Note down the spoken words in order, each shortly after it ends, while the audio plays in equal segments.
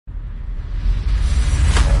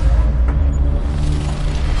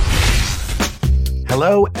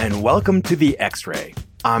Hello and welcome to The X-Ray.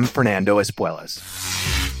 I'm Fernando Espuelas.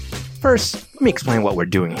 First, let me explain what we're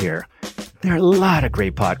doing here. There are a lot of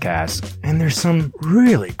great podcasts, and there's some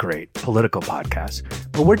really great political podcasts,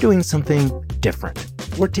 but we're doing something different.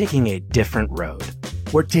 We're taking a different road.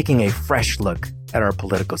 We're taking a fresh look at our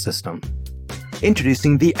political system.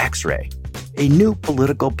 Introducing The X-Ray, a new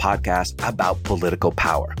political podcast about political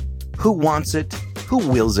power. Who wants it, who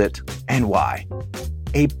wills it, and why?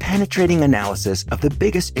 A penetrating analysis of the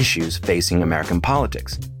biggest issues facing American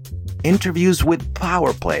politics. Interviews with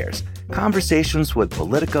power players, conversations with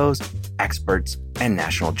politicos, experts, and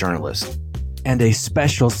national journalists. And a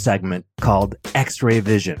special segment called X-Ray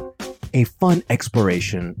Vision, a fun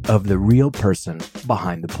exploration of the real person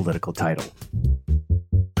behind the political title.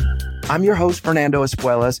 I'm your host, Fernando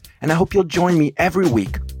Espuelas, and I hope you'll join me every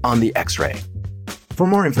week on The X-Ray. For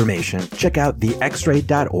more information, check out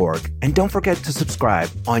thexray.org and don't forget to subscribe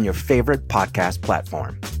on your favorite podcast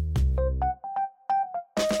platform.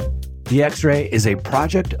 The X-Ray is a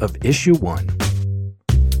project of Issue One.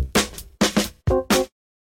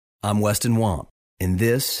 I'm Weston Wamp, and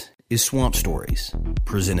this is Swamp Stories,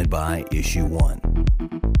 presented by Issue One.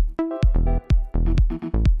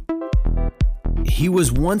 He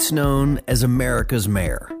was once known as America's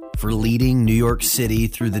mayor for leading New York City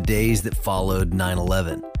through the days that followed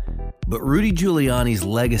 9/11. But Rudy Giuliani's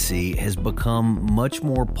legacy has become much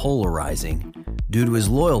more polarizing due to his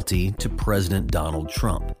loyalty to President Donald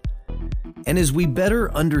Trump. And as we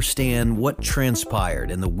better understand what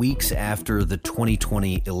transpired in the weeks after the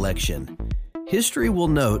 2020 election, history will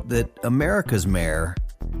note that America's mayor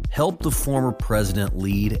helped the former president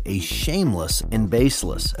lead a shameless and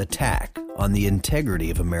baseless attack on the integrity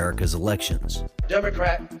of America's elections.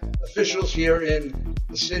 Democrat officials here in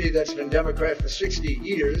the city that's been Democrat for 60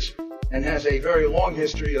 years and has a very long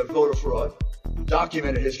history of voter fraud,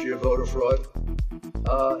 documented history of voter fraud,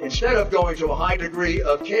 instead of going to a high degree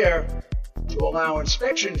of care to allow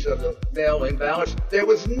inspections of the mail-in ballots, there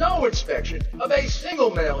was no inspection of a single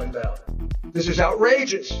mail-in ballot. This is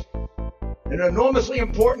outrageous. An enormously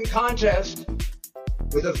important contest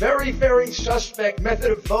with a very, very suspect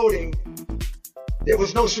method of voting. There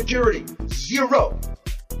was no security, zero.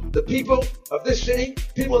 The people of this city,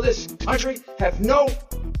 people of this country have no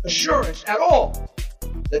assurance at all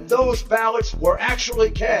that those ballots were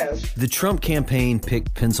actually cast. The Trump campaign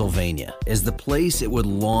picked Pennsylvania as the place it would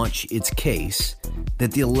launch its case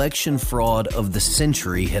that the election fraud of the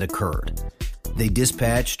century had occurred. They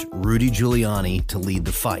dispatched Rudy Giuliani to lead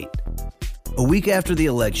the fight. A week after the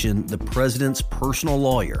election, the president's personal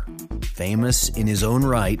lawyer, famous in his own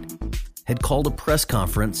right, had called a press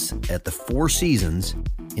conference at the Four Seasons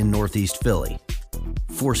in Northeast Philly.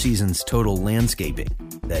 Four Seasons Total Landscaping,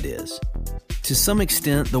 that is. To some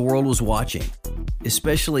extent, the world was watching,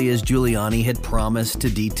 especially as Giuliani had promised to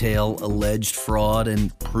detail alleged fraud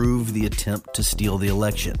and prove the attempt to steal the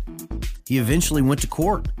election. He eventually went to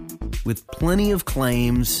court with plenty of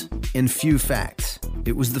claims and few facts.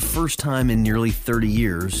 It was the first time in nearly 30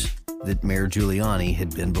 years that Mayor Giuliani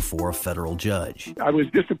had been before a federal judge. I was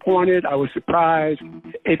disappointed. I was surprised.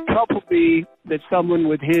 It troubled me that someone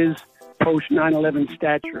with his post-9/11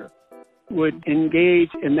 stature would engage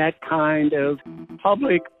in that kind of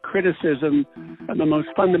public criticism of the most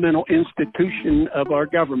fundamental institution of our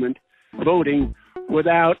government, voting,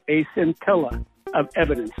 without a scintilla of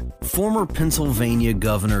evidence. Former Pennsylvania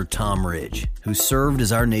Governor Tom Ridge, who served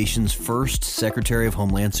as our nation's first Secretary of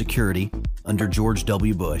Homeland Security under George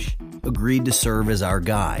W. Bush, agreed to serve as our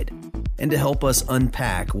guide and to help us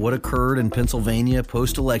unpack what occurred in Pennsylvania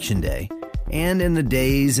post-Election Day and in the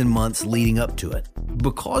days and months leading up to it.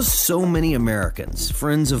 Because so many Americans,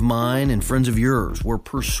 friends of mine and friends of yours, were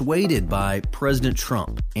persuaded by President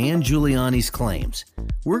Trump and Giuliani's claims,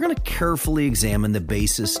 we're going to carefully examine the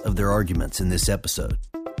basis of their arguments in this episode.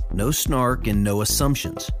 No snark and no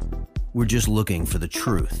assumptions. We're just looking for the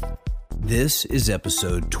truth. This is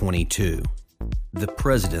episode 22, The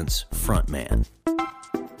President's Frontman.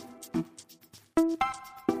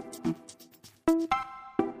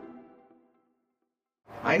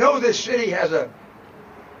 I know this city has a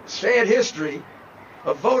sad history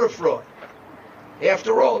of voter fraud.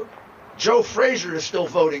 After all, Joe Frazier is still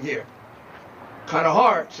voting here. Kind of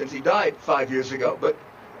hard since he died 5 years ago, but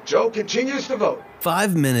Joe continues to vote.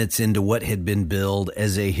 5 minutes into what had been billed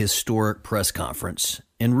as a historic press conference,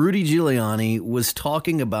 and Rudy Giuliani was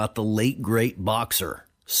talking about the late great boxer,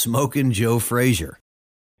 Smokin' Joe Frazier.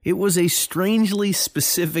 It was a strangely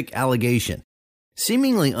specific allegation,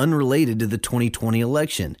 seemingly unrelated to the 2020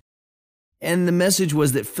 election. And the message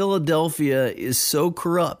was that Philadelphia is so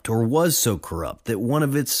corrupt, or was so corrupt, that one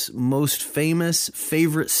of its most famous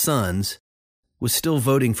favorite sons was still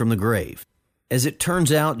voting from the grave. As it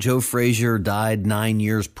turns out, Joe Frazier died 9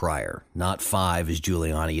 years prior, not 5 as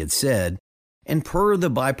Giuliani had said, and per the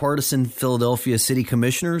bipartisan Philadelphia City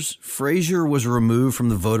Commissioners, Frazier was removed from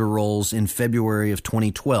the voter rolls in February of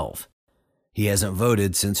 2012. He hasn't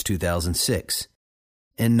voted since 2006,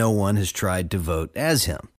 and no one has tried to vote as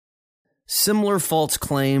him. Similar false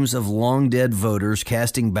claims of long-dead voters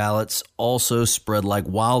casting ballots also spread like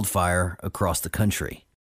wildfire across the country.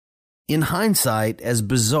 In hindsight, as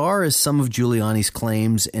bizarre as some of Giuliani's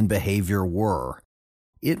claims and behavior were,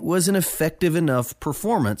 it was an effective enough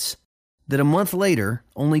performance that a month later,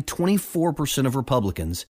 only 24% of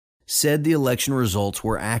Republicans said the election results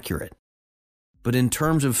were accurate. But in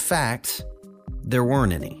terms of facts, there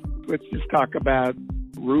weren't any. Let's just talk about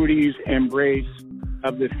Rudy's embrace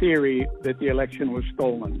of the theory that the election was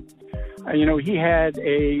stolen. He had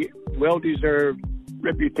a well-deserved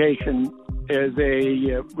reputation as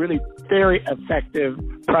a really very effective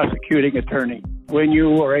prosecuting attorney. When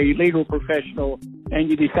you are a legal professional and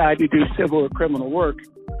you decide to do civil or criminal work,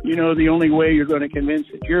 the only way you're going to convince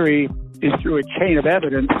a jury is through a chain of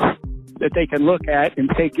evidence that they can look at and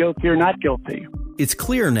say guilty or not guilty. It's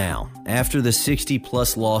clear now, after the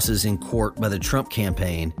 60-plus losses in court by the Trump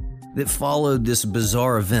campaign that followed this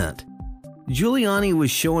bizarre event, Giuliani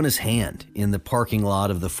was showing his hand in the parking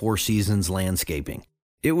lot of the Four Seasons Landscaping.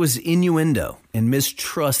 It was innuendo and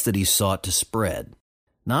mistrust that he sought to spread,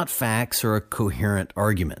 not facts or a coherent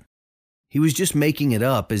argument. He was just making it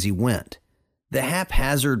up as he went. The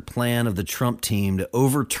haphazard plan of the Trump team to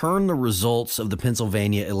overturn the results of the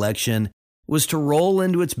Pennsylvania election was to roll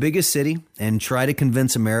into its biggest city and try to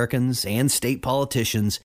convince Americans and state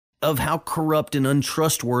politicians of how corrupt and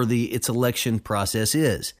untrustworthy its election process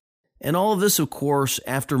is. And all of this, of course,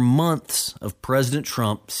 after months of President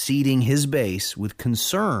Trump seeding his base with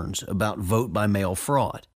concerns about vote-by-mail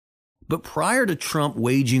fraud. But prior to Trump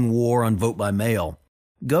waging war on vote-by-mail,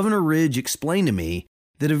 Governor Ridge explained to me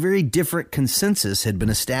that a very different consensus had been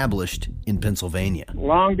established in Pennsylvania.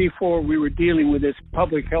 Long before we were dealing with this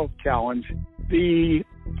public health challenge, the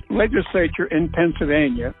legislature in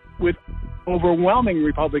Pennsylvania, with overwhelming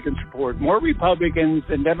Republican support, more Republicans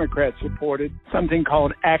than Democrats supported something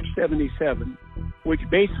called Act 77, which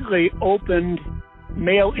basically opened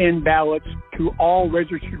mail-in ballots to all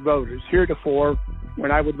registered voters. Heretofore,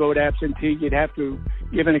 when I would vote absentee, you'd have to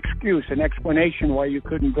give an excuse, an explanation why you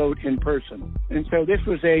couldn't vote in person. And so this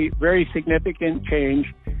was a very significant change,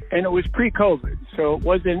 and it was pre-COVID. So it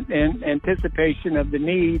wasn't in anticipation of the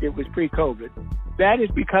need, it was pre-COVID. That has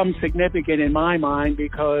become significant in my mind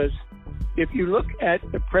because if you look at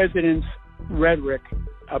the president's rhetoric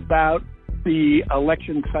about the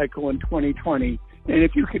election cycle in 2020, and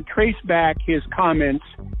if you could trace back his comments,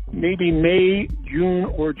 maybe May, June,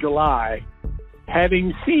 or July,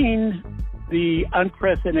 having seen the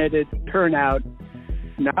unprecedented turnout,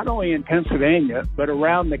 not only in Pennsylvania, but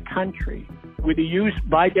around the country, with the use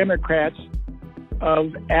by Democrats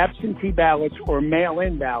of absentee ballots or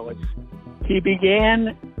mail-in ballots, he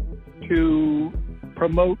began to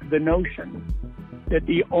promote the notion that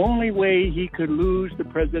the only way he could lose the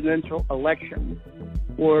presidential election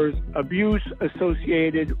was abuse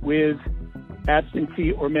associated with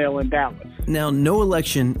absentee or mail-in ballots. Now, no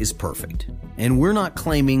election is perfect, and we're not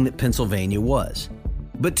claiming that Pennsylvania was.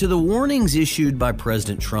 But to the warnings issued by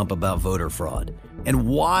President Trump about voter fraud and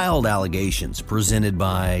wild allegations presented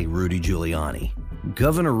by Rudy Giuliani,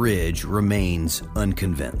 Governor Ridge remains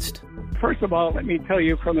unconvinced. First of all, let me tell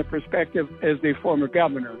you from the perspective as the former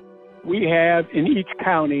governor, we have in each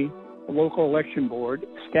county a local election board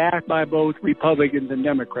staffed by both Republicans and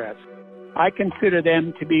Democrats. I consider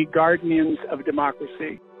them to be guardians of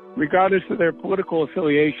democracy. Regardless of their political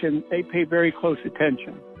affiliation, they pay very close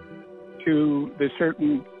attention to the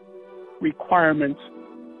certain requirements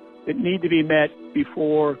that need to be met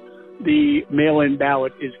before the mail-in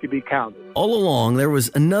ballot is to be counted. All along, there was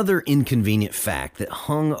another inconvenient fact that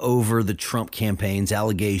hung over the Trump campaign's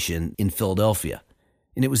allegation in Philadelphia,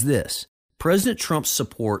 and it was this. President Trump's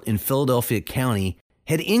support in Philadelphia County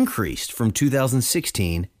had increased from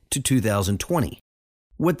 2016 to 2020.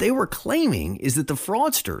 What they were claiming is that the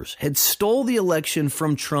fraudsters had stole the election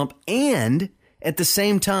from Trump, and at the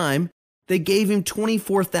same time, they gave him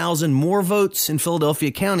 24,000 more votes in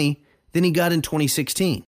Philadelphia County than he got in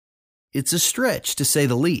 2016. It's a stretch, to say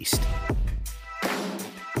the least.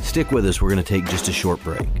 Stick with us. We're going to take just a short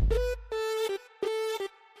break.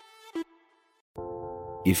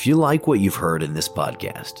 If you like what you've heard in this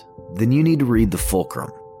podcast, then you need to read The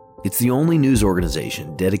Fulcrum. It's the only news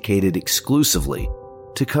organization dedicated exclusively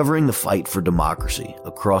to covering the fight for democracy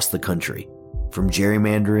across the country, from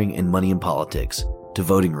gerrymandering and money in politics to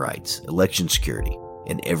voting rights, election security,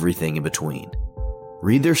 and everything in between.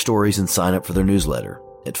 Read their stories and sign up for their newsletter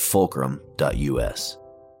at fulcrum.us.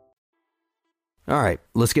 All right,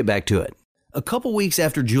 let's get back to it. A couple weeks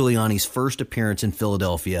after Giuliani's first appearance in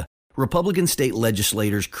Philadelphia, Republican state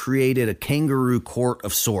legislators created a kangaroo court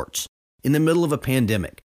of sorts in the middle of a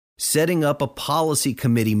pandemic, setting up a policy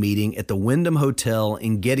committee meeting at the Wyndham Hotel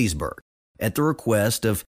in Gettysburg at the request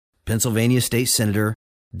of Pennsylvania State Senator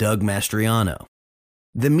Doug Mastriano.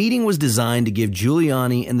 The meeting was designed to give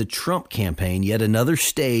Giuliani and the Trump campaign yet another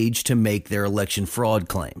stage to make their election fraud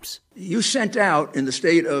claims. You sent out in the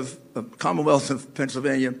state of Commonwealth of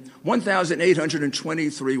Pennsylvania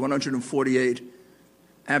 148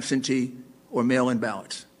 absentee or mail-in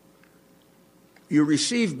ballots. You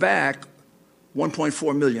received back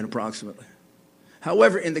 1.4 million approximately.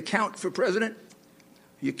 However, in the count for president,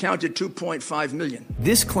 you counted 2.5 million.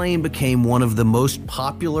 This claim became one of the most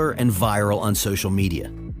popular and viral on social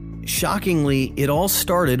media. Shockingly, it all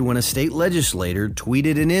started when a state legislator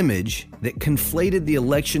tweeted an image that conflated the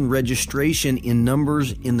election registration in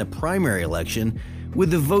numbers in the primary election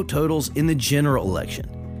with the vote totals in the general election.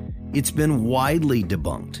 It's been widely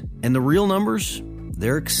debunked, and the real numbers,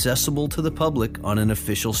 they're accessible to the public on an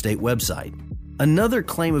official state website. Another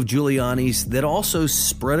claim of Giuliani's that also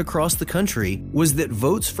spread across the country was that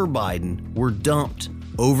votes for Biden were dumped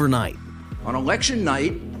overnight. On election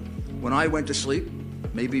night, when I went to sleep,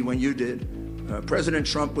 maybe when you did, President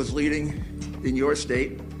Trump was leading in your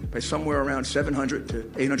state by somewhere around 700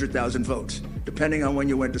 to 800,000 votes, depending on when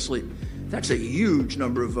you went to sleep. That's a huge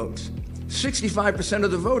number of votes. 65% of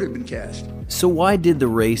the vote had been cast. So why did the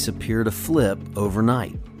race appear to flip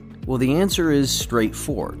overnight? Well, the answer is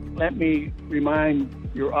straightforward. Let me remind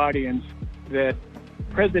your audience that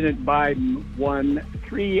President Biden won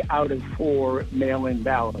 3 out of 4 mail-in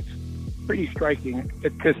ballots. Pretty striking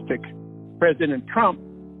statistic. President Trump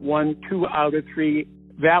won 2 out of 3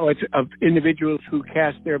 ballots of individuals who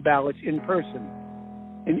cast their ballots in person.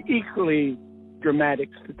 An equally dramatic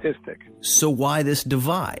statistic. So why this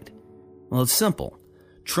divide? Well, it's simple.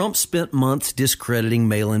 Trump spent months discrediting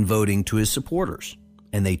mail-in voting to his supporters,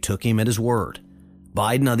 and they took him at his word.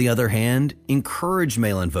 Biden, on the other hand, encouraged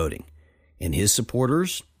mail-in voting, and his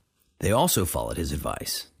supporters, they also followed his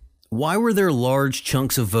advice. Why were there large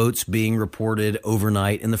chunks of votes being reported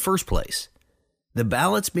overnight in the first place? The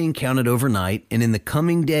ballots being counted overnight and in the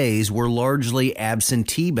coming days were largely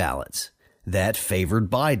absentee ballots that favored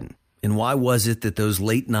Biden. And why was it that those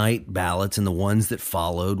late-night ballots and the ones that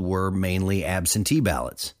followed were mainly absentee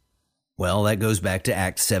ballots? Well, that goes back to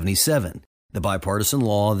Act 77, the bipartisan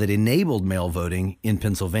law that enabled mail voting in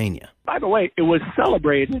Pennsylvania. By the way, it was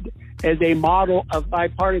celebrated as a model of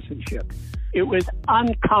bipartisanship. It was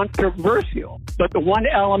uncontroversial. But the one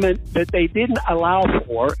element that they didn't allow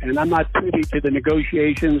for, and I'm not privy to the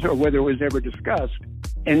negotiations or whether it was ever discussed,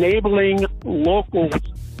 enabling locals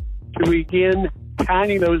to begin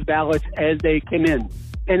counting those ballots as they came in,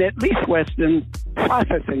 and at least Weston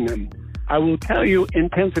processing them. I will tell you, in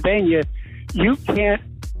Pennsylvania, you can't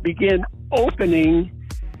begin opening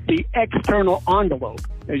the external envelope.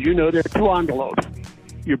 As you know, there are 2 envelopes.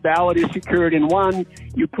 Your ballot is secured in one,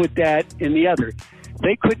 you put that in the other.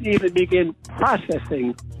 They couldn't even begin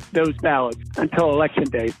processing those ballots until Election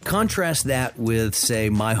Day. Contrast that with,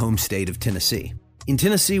 say, my home state of Tennessee. In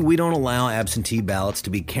Tennessee, we don't allow absentee ballots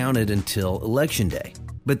to be counted until Election Day.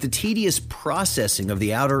 But the tedious processing of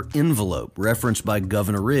the outer envelope referenced by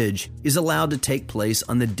Governor Ridge is allowed to take place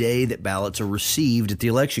on the day that ballots are received at the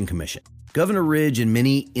Election Commission. Governor Ridge and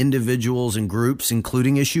many individuals and groups,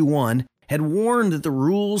 including Issue 1, had warned that the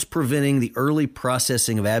rules preventing the early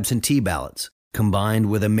processing of absentee ballots, combined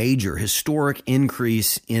with a major historic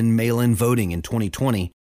increase in mail-in voting in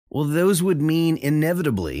 2020, well, those would mean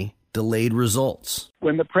inevitably delayed results.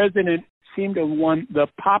 When the president seemed to have won the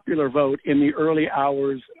popular vote in the early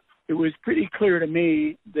hours, it was pretty clear to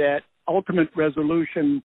me that ultimate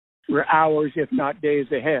resolution were hours, if not days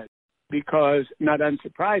ahead, because not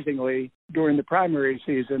unsurprisingly, during the primary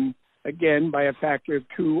season, again, by a factor of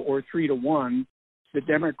 2 or 3 to 1, the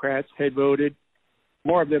Democrats had voted,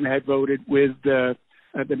 more of them had voted with the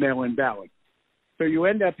mail-in ballot. So you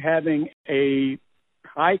end up having a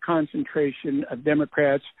high concentration of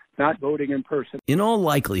Democrats not voting in person. In all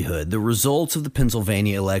likelihood, the results of the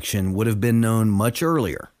Pennsylvania election would have been known much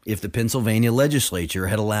earlier if the Pennsylvania legislature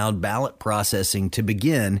had allowed ballot processing to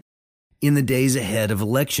begin in the days ahead of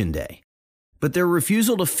Election Day. But their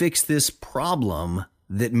refusal to fix this problem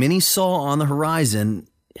that many saw on the horizon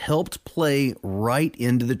helped play right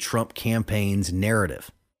into the Trump campaign's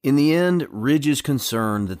narrative. In the end, Ridge is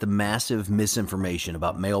concerned that the massive misinformation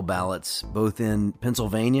about mail ballots, both in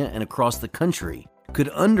Pennsylvania and across the country, could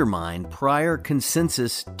undermine prior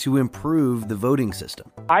consensus to improve the voting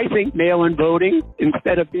system. I think mail-in voting,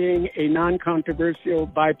 instead of being a non-controversial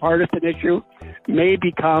bipartisan issue, may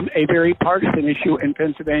become a very partisan issue in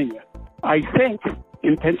Pennsylvania. I think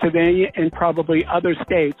in Pennsylvania and probably other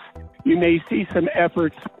states, you may see some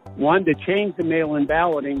efforts, one, to change the mail-in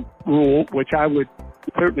balloting rule, which I would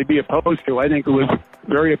certainly be opposed to. I think it was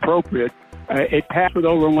very appropriate. It passed with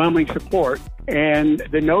overwhelming support. And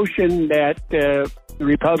the notion that the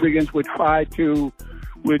Republicans would try to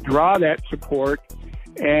withdraw that support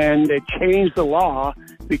and change the law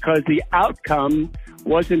because the outcome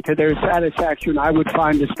wasn't to their satisfaction, I would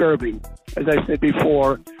find disturbing. As I said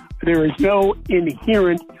before, there is no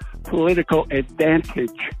inherent political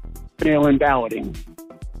advantage to mail-in balloting.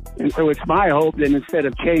 And so it's my hope that instead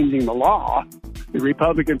of changing the law, the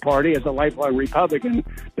Republican Party, as a lifelong Republican,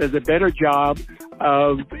 does a better job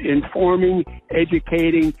of informing,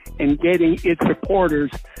 educating, and getting its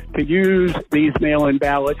supporters to use these mail-in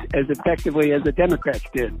ballots as effectively as the Democrats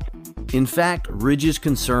did. In fact, Ridge's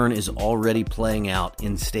concern is already playing out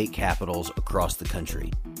in state capitals across the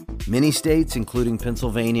country. Many states, including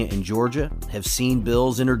Pennsylvania and Georgia, have seen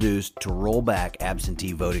bills introduced to roll back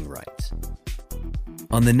absentee voting rights.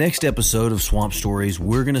 On the next episode of Swamp Stories,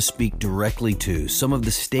 we're going to speak directly to some of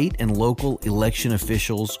the state and local election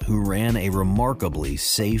officials who ran a remarkably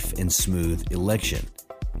safe and smooth election,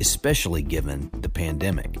 especially given the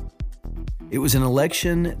pandemic. It was an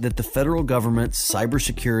election that the federal government's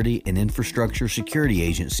Cybersecurity and Infrastructure Security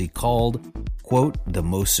Agency called, quote, the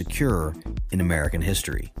most secure in American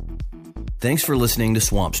history. Thanks for listening to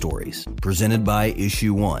Swamp Stories, presented by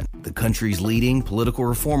Issue One, the country's leading political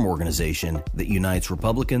reform organization that unites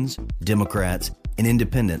Republicans, Democrats, and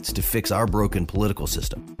independents to fix our broken political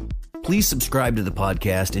system. Please subscribe to the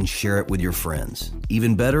podcast and share it with your friends.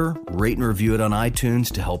 Even better, rate and review it on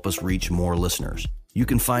iTunes to help us reach more listeners. You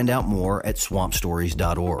can find out more at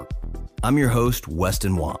swampstories.org. I'm your host,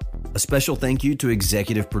 Weston Wamp. A special thank you to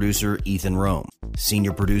executive producer Ethan Rome,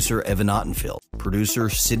 senior producer Evan Ottenfield, producer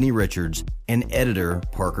Sydney Richards, and editor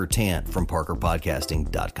Parker Tant from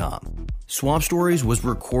parkerpodcasting.com. Swamp Stories was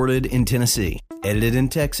recorded in Tennessee, edited in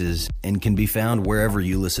Texas, and can be found wherever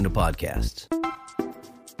you listen to podcasts.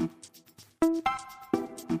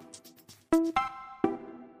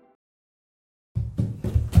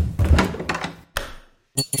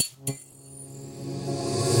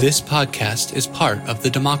 This podcast is part of the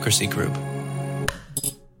Democracy Group,